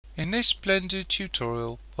In this Blender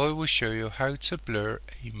tutorial, I will show you how to blur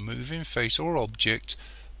a moving face or object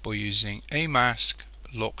by using a mask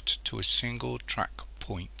locked to a single track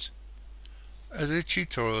point. Other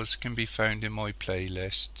tutorials can be found in my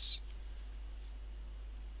playlists.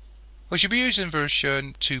 I should be using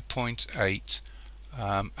version 2.8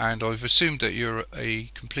 and I've assumed that you're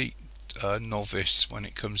a complete novice when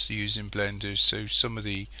it comes to using Blender, so some of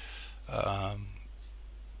the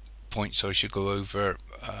points I should go over.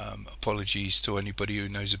 Apologies to anybody who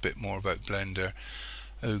knows a bit more about Blender.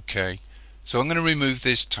 Okay, so I'm going to remove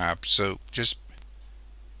this tab, so just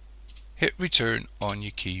hit return on your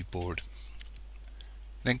keyboard.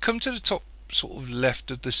 Then come to the top sort of left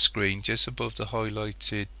of the screen, just above the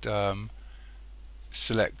highlighted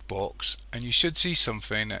select box, and you should see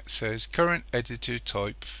something that says current editor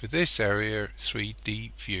type for this area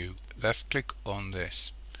 3D view. Left click on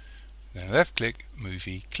this. Then left click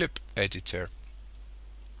movie clip editor.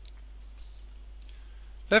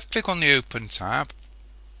 Left click on the open tab,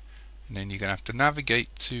 and then you're going to have to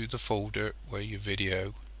navigate to the folder where your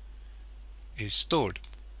video is stored.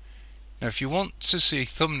 Now if you want to see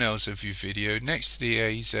thumbnails of your video, next to the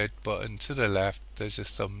AZ button to the left there's a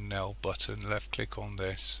thumbnail button. Left click on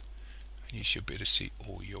this and you should be able to see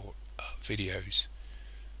all your videos.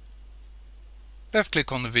 Left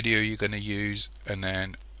click on the video you're going to use and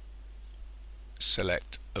then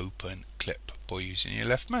select open clip by using your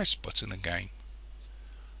left mouse button again,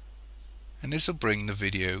 and this will bring the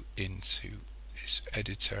video into this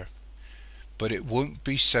editor, but it won't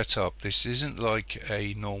be set up. This isn't like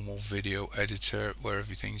a normal video editor where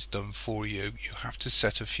everything's done for you. You have to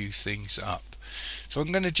set a few things up. So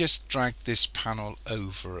I'm going to just drag this panel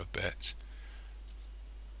over a bit,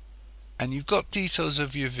 and you've got details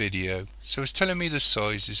of your video. So it's telling me the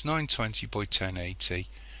size is 920 by 1080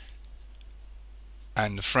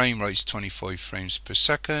 and the frame rate is 25 frames per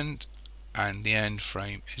second and the end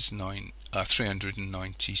frame is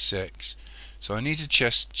 396. So I need to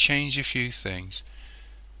just change a few things.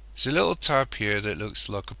 There's a little tab here that looks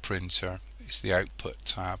like a printer. It's the output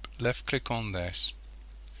tab. Left click on this.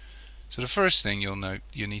 So the first thing you'll note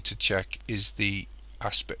you need to check is the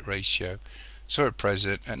aspect ratio. So at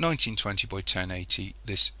present at 1920 by 1080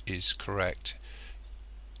 this is correct.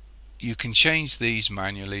 You can change these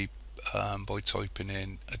manually by typing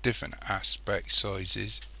in a different aspect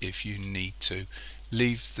sizes if you need to.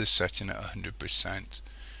 Leave the setting at 100%.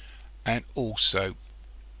 And also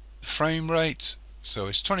frame rate, so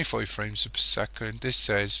it's 25 frames per second. This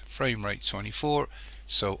says frame rate 24,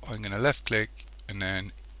 so I'm going to left click and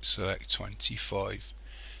then select 25.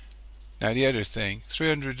 Now the other thing,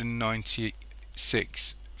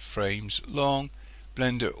 396 frames long.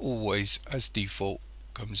 Blender always as default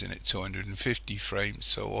comes in at 250 frames,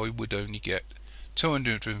 so I would only get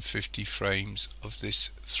 250 frames of this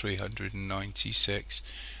 396.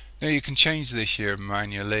 Now you can change this here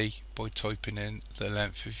manually by typing in the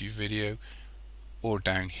length of your video or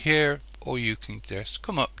down here, or you can just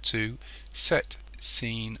come up to set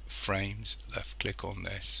scene frames, left click on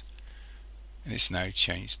this, and it's now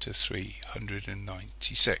changed to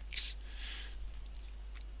 396.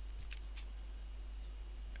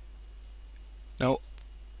 Now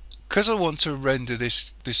because I want to render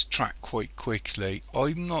this track quite quickly,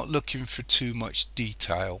 I'm not looking for too much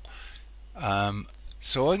detail,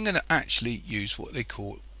 so I'm going to actually use what they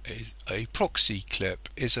call a proxy clip.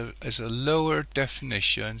 Is a lower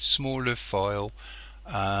definition, smaller file,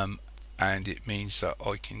 and it means that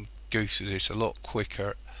I can go through this a lot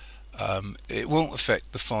quicker. It won't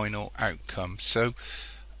affect the final outcome. So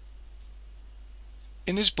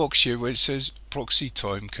in this box here where it says proxy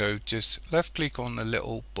timecode, just left click on the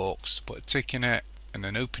little box, put a tick in it, and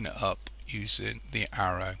then open it up using the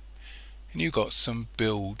arrow, and you've got some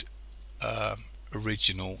build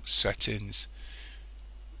original settings.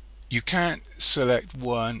 You can't select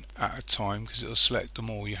one at a time because it'll select them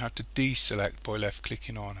all. You have to deselect by left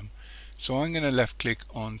clicking on them. So I'm going to left click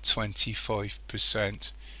on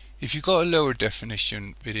 25%. If you've got a lower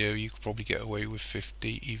definition video you could probably get away with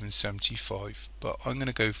 50, even 75, but I'm going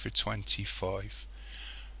to go for 25,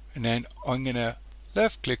 and then I'm going to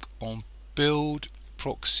left click on build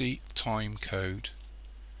proxy timecode,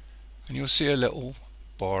 and you'll see a little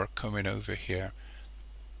bar coming over here,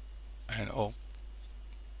 and I'll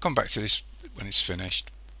come back to this when it's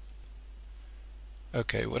finished.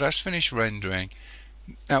 Okay, well that's finished rendering.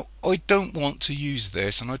 Now I don't want to use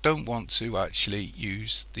this, and I don't want to actually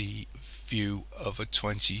use the view of a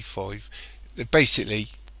 25. Basically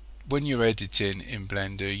when you're editing in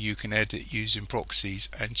Blender you can edit using proxies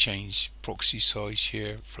and change proxy size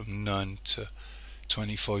here from none to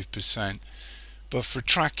 25%, but for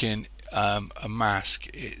tracking a mask,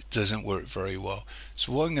 it doesn't work very well.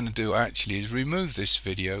 So what I'm going to do actually is remove this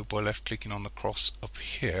video by left clicking on the cross up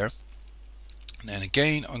here, and then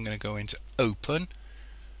again I'm going to go into open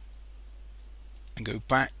and go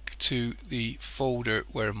back to the folder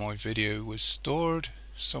where my video was stored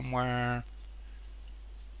somewhere,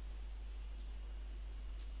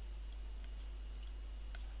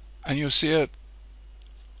 and you'll see a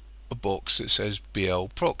box that says BL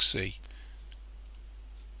proxy.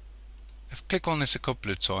 Click on this a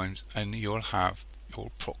couple of times and you'll have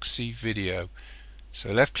your proxy video.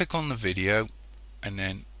 So left click on the video and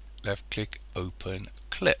then left click open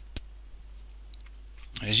clip.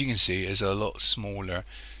 As you can see, it's a lot smaller,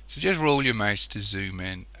 so just roll your mouse to zoom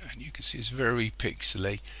in and you can see it's very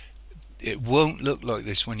pixely. It won't look like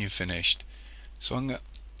this when you're finished, so I'm going to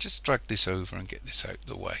just drag this over and get this out of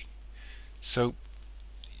the way. So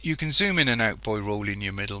you can zoom in and out by rolling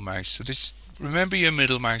your middle mouse. So this, remember your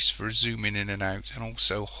middle mouse for zooming in and out, and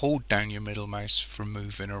also hold down your middle mouse for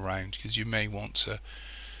moving around, because you may want to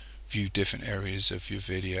view different areas of your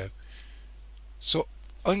video. So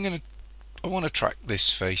I want to track this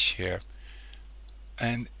face here,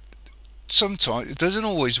 and sometimes it doesn't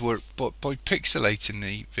always work, but by pixelating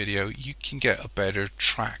the video you can get a better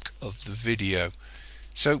track of the video.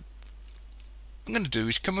 So what I'm going to do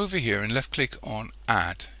is come over here and left click on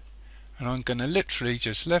add, and I'm going to literally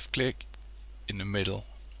just left click in the middle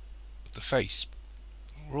of the face,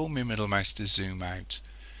 roll my middle mouse to zoom out,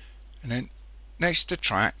 and then next to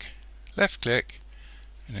track left click,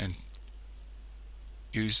 and then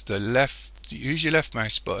use your left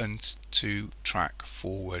mouse button to track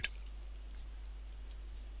forward.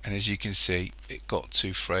 And as you can see, it got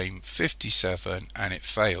to frame 57 and it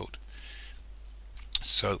failed.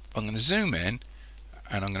 So I'm going to zoom in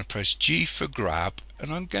and I'm going to press G for grab,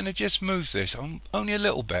 and I'm going to just move this only a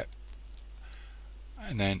little bit,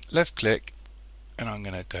 and then left click and I'm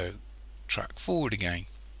going to go track forward again,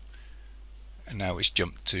 and now it's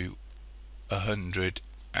jumped to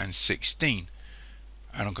 116,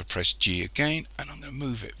 and I'm going to press G again and I'm going to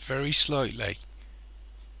move it very slightly,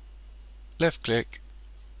 left click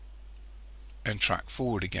and track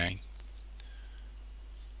forward again.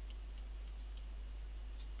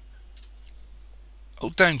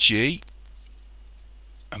 Hold down G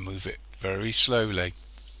and move it very slowly,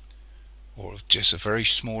 or just a very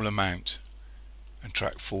small amount, and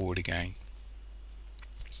track forward again.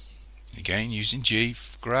 Again using G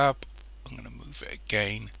for grab, I'm going to move it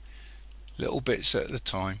again, little bits at a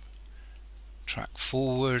time, track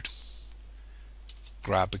forward,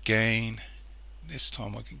 grab again. This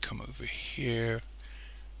time I can come over here,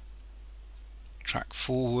 track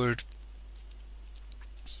forward,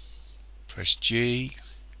 press G,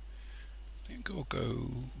 I think I'll go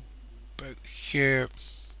about here,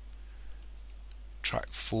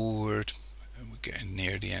 track forward, and we're getting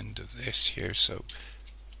near the end of this here, so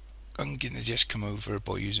I'm going to just come over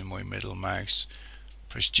by using my middle mouse,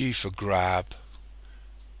 press G for grab,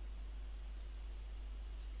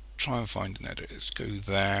 try and find another, let's go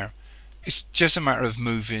there. It's just a matter of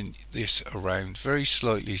moving this around very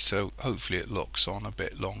slightly, so hopefully it locks on a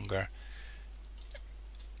bit longer.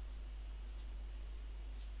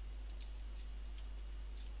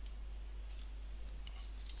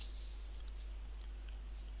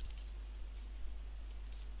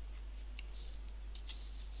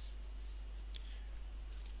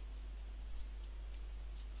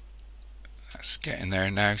 That's getting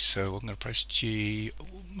there now, so I'm going to press G,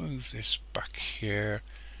 we'll move this back here,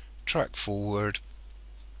 track forward,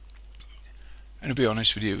 and to be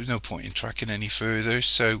honest with you, there's no point in tracking any further,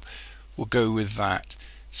 so we'll go with that.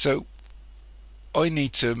 So I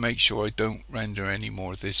need to make sure I don't render any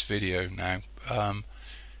more of this video now.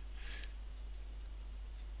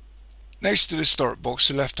 Next to the start box,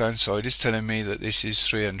 the left hand side is telling me that this is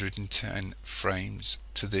 310 frames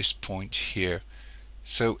to this point here.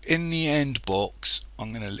 So in the end box,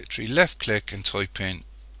 I'm going to literally left click and type in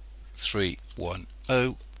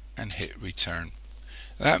 310 and hit return.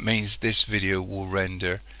 That means this video will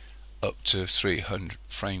render up to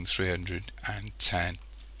frame 310.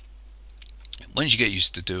 Once you get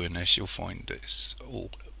used to doing this, you'll find it's all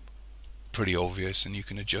pretty obvious and you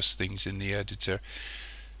can adjust things in the editor.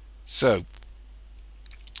 So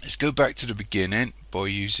let's go back to the beginning by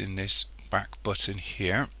using this back button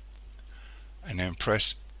here, and then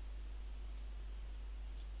press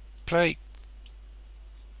play,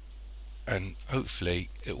 and hopefully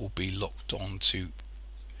it will be locked onto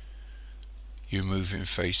your moving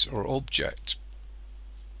face or object.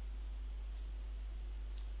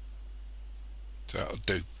 So that'll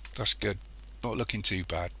do, that's good, not looking too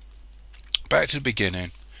bad. Back to the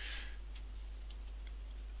beginning.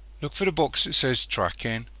 look for the box that says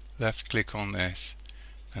tracking, left click on this,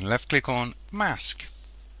 and left click on mask.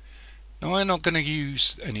 Now I'm not going to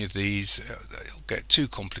use any of these, it'll get too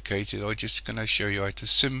complicated. I'm just going to show you how to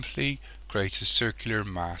simply create a circular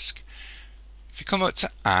mask. If you come up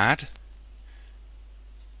to add,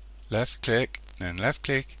 left click, then left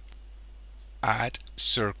click, add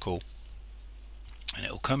circle, and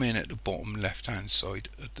it'll come in at the bottom left hand side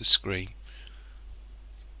of the screen.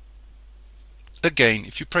 Again,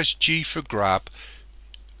 if you press G for grab,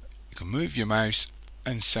 you can move your mouse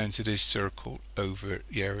and center this circle over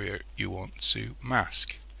the area you want to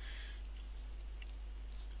mask.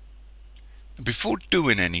 Before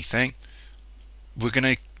doing anything, we're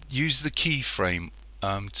going to use the keyframe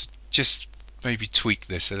to just maybe tweak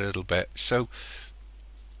this a little bit. So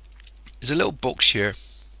there's a little box here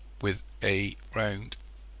with a round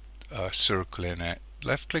circle in it.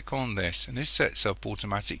 Left click on this and this sets up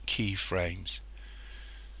automatic keyframes.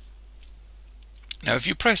 Now if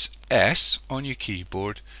you press S on your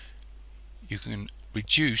keyboard, you can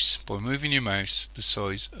reduce by moving your mouse the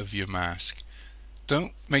size of your mask.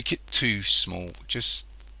 Don't make it too small, just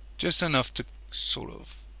enough to sort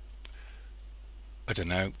of, I don't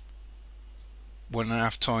know,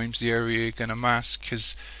 1.5 times the area you're going to mask,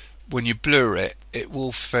 because when you blur it, it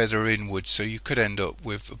will feather inwards, so you could end up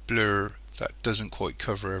with a blur that doesn't quite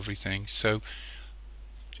cover everything. So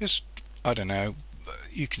just, I don't know,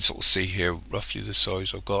 you can sort of see here roughly the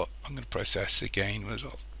size I've got. I'm going to press S again.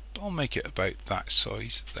 I'll make it about that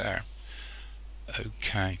size there.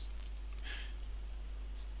 Okay.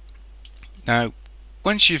 Now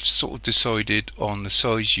once you've sort of decided on the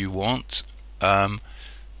size you want,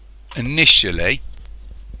 initially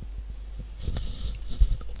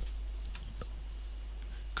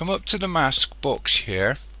come up to the mask box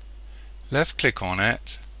here, left click on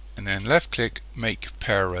it, and then left click make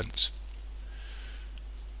parent.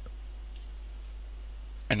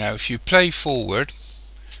 And now if you play forward,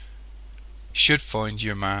 you should find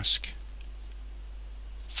your mask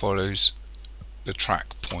follows the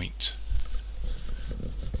track point.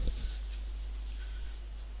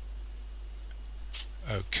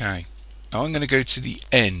 Okay, now I'm going to go to the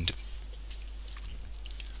end.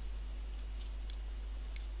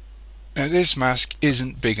 Now this mask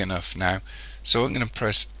isn't big enough now, so I'm going to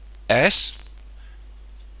press S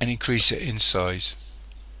and increase it in size.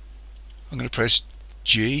 I'm going to press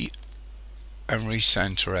G and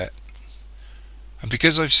recenter it. And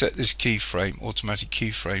because I've set this keyframe, automatic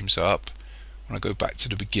keyframes up, when I go back to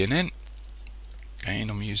the beginning, again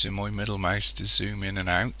I'm using my middle mouse to zoom in and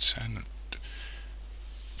out and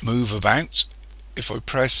move about. If I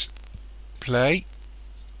press play,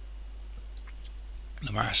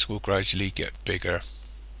 the mask will gradually get bigger.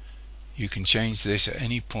 You can change this at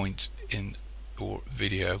any point in your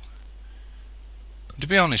video. To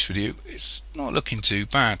be honest with you, it's not looking too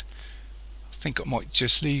bad. I think I might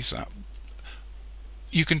just leave that.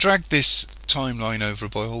 You can drag this timeline over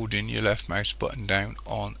by holding your left mouse button down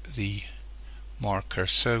on the marker,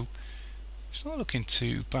 so it's not looking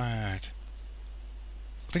too bad.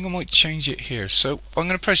 I think I might change it here, so I'm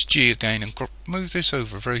going to press G again and move this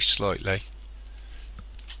over very slightly.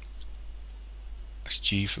 That's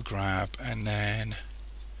G for grab, and then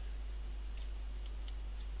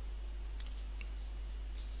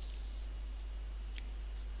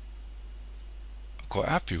I'm quite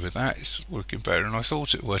happy with that. It's working better than I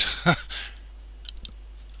thought it would.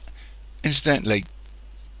 Incidentally,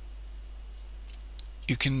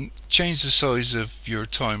 you can change the size of your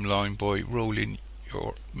timeline by rolling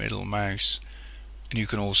your middle mouse, and you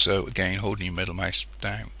can also, again, holding your middle mouse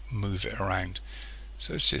down, move it around.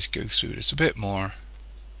 So let's just go through this a bit more.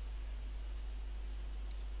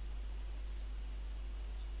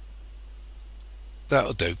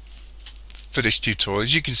 That'll do for this tutorial.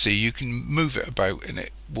 As you can see, you can move it about and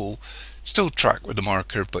it will still track with the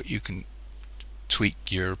marker, but you can tweak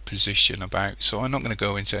your position about. So I'm not going to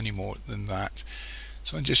go into any more than that.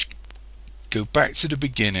 So I'll just go back to the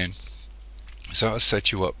beginning. So I'll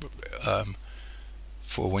set you up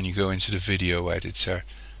for when you go into the video editor.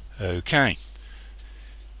 Okay.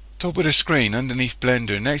 Top of the screen, underneath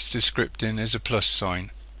Blender, next to scripting, is a plus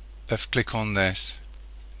sign. Left click on this.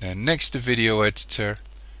 Then next to video editor,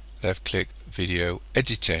 left click video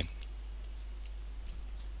editing.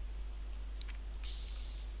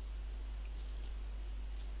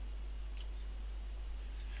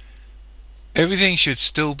 Everything should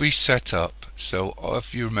still be set up. So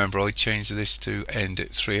if you remember, I changed this to end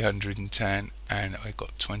at 310 and I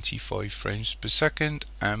got 25 frames per second,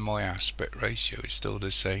 and my aspect ratio is still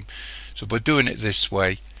the same. So by doing it this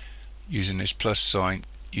way, using this plus sign,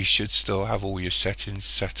 you should still have all your settings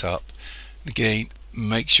set up. Again,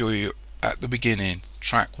 make sure you're at the beginning.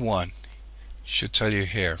 Track 1 should tell you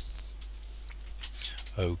here.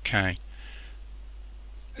 Okay.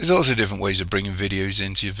 There's also different ways of bringing videos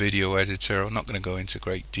into your video editor. I'm not going to go into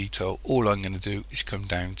great detail. All I'm going to do is come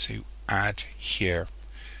down to add here.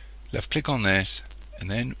 Left click on this and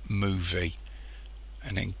then movie,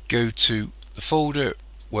 and then go to the folder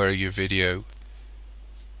where your video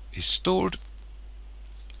is stored.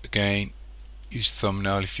 Again, use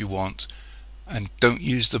thumbnail if you want, and don't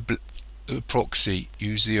use the proxy,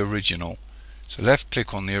 use the original. So left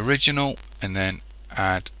click on the original and then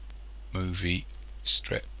add movie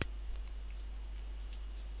strip.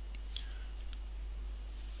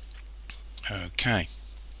 Okay.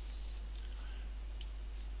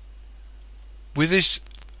 With this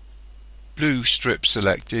blue strip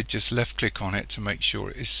selected, just left click on it to make sure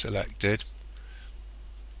it is selected.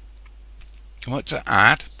 Come up to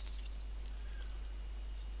add.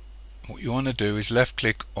 What you want to do is left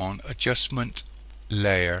click on adjustment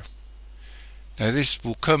layer. Now this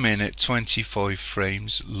will come in at 25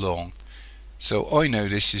 frames long. So I know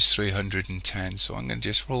this is 310, so I'm going to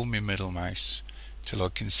just roll my middle mouse till I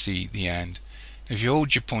can see the end. If you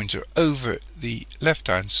hold your pointer over the left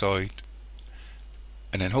hand side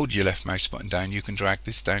and then hold your left mouse button down, you can drag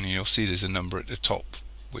this down and you'll see there's a number at the top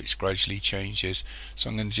which gradually changes. So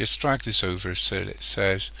I'm going to just drag this over so that it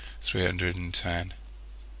says 310.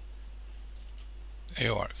 There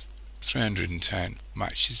you are. 310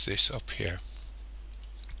 matches this up here.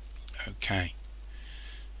 Okay.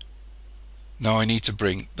 Now I need to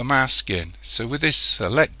bring the mask in. So with this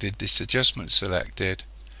selected, this adjustment selected,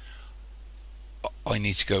 I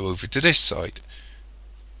need to go over to this side.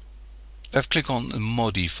 Left click on the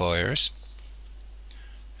modifiers,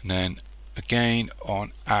 and then again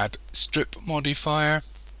on add strip modifier,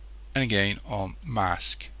 and again on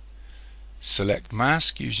mask. Select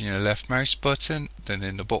mask using your left mouse button, then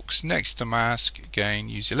in the box next to mask, again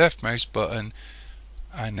use your left mouse button,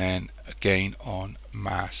 and then again on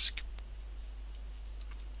mask.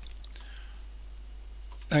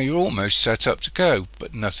 Now you're almost set up to go,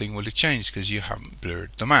 but nothing will have changed because you haven't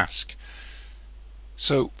blurred the mask.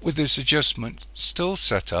 So with this adjustment still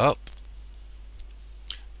set up,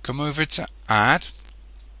 come over to add,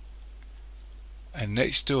 and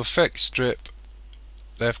next to effect strip,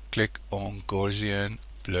 left click on Gaussian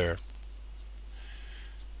blur.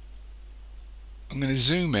 I'm going to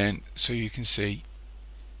zoom in so you can see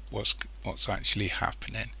what's actually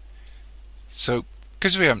happening. So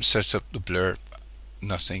because we haven't set up the blur,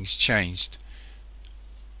 nothing's changed.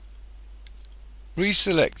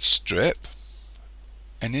 Reselect strip,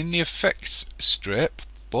 and in the effects strip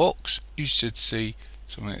box you should see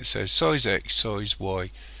something that says size X, size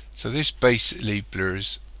Y. So this basically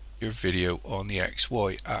blurs your video on the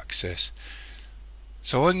XY axis.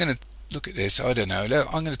 So I'm going to look at this, I don't know,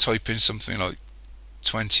 I'm going to type in something like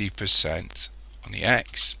 20% on the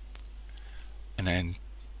X and then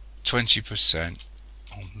 20%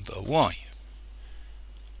 on the Y.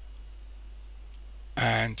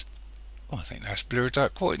 And I think that's blurred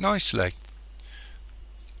out quite nicely.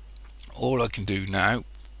 All I can do now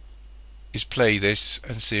is play this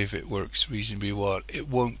and see if it works reasonably well. It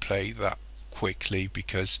won't play that quickly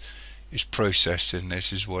because it's processing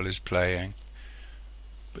this as well as playing,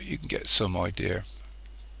 but you can get some idea.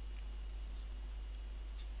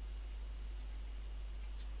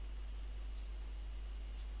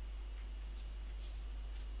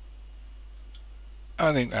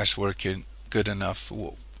 I think that's working good enough for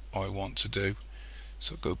what I want to do.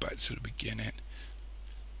 So I'll go back to the beginning.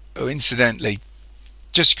 Oh, incidentally,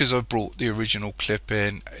 just because I brought the original clip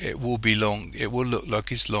in, it will be long, it will look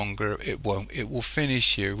like it's longer, it won't. It will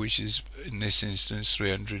finish here, which is in this instance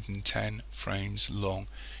 310 frames long.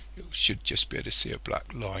 It should just be able to see a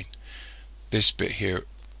black line. This bit here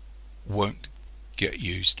won't get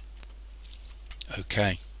used.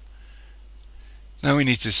 Okay, now we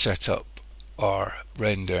need to set up our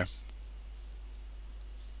render.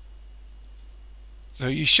 So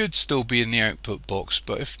you should still be in the output box,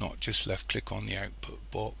 but if not, just left click on the output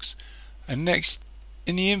box, and next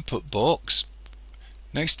in the input box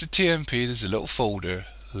next to TMP there's a little folder.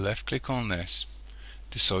 Left click on this,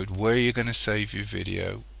 decide where you're going to save your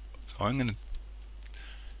video. So I'm going to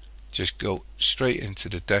just go straight into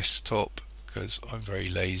the desktop because I'm very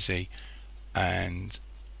lazy, and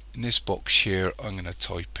in this box here I'm going to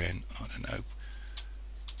type in, I don't know,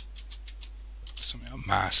 something like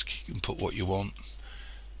mask. You can put what you want,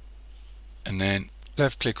 and then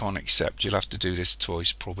left click on accept. You'll have to do this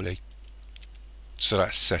twice probably. So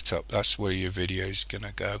that's set up, that's where your video is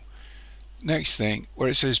gonna go. Next thing, where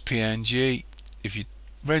it says PNG, if you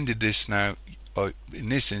rendered this now, in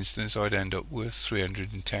this instance I'd end up with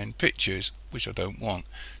 310 pictures, which I don't want.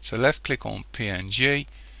 So left click on PNG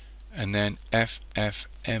and then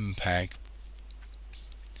FFmpeg.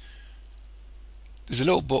 There's a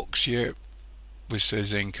little box here which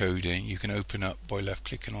says encoding. You can open up by left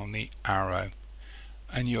clicking on the arrow,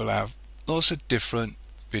 and you'll have lots of different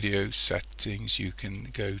video settings you can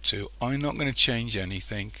go to. I'm not going to change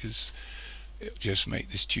anything because it'll just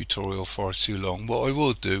make this tutorial far too long. What I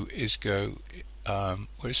will do is go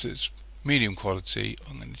where it says medium quality,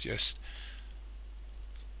 I'm going to just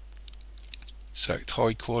select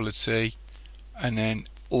high quality, and then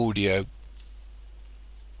audio.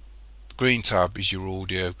 The green tab is your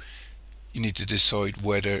audio. You need to decide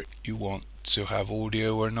whether you want to have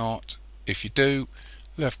audio or not. If you do,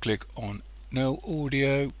 left click on no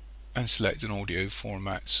audio and select an audio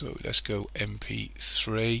format. So let's go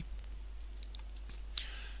MP3,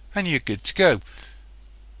 and you're good to go.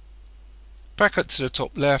 Back up to the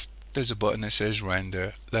top left, there's a button that says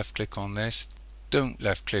render. Left click on this. Don't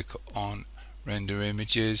left click on render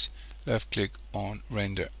images. Left click on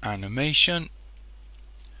render animation,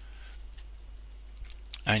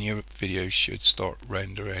 and your video should start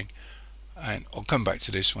rendering, and I'll come back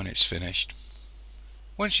to this when it's finished.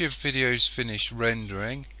 Once your video's finished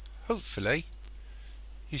rendering, hopefully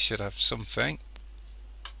you should have something.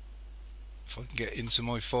 If I can get into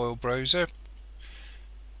my file browser,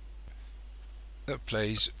 that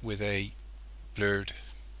plays with a blurred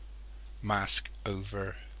mask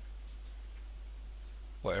over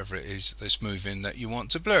whatever it is that's moving that you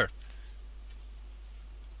want to blur.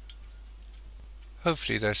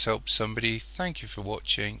 Hopefully this helps somebody. Thank you for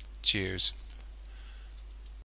watching. Cheers.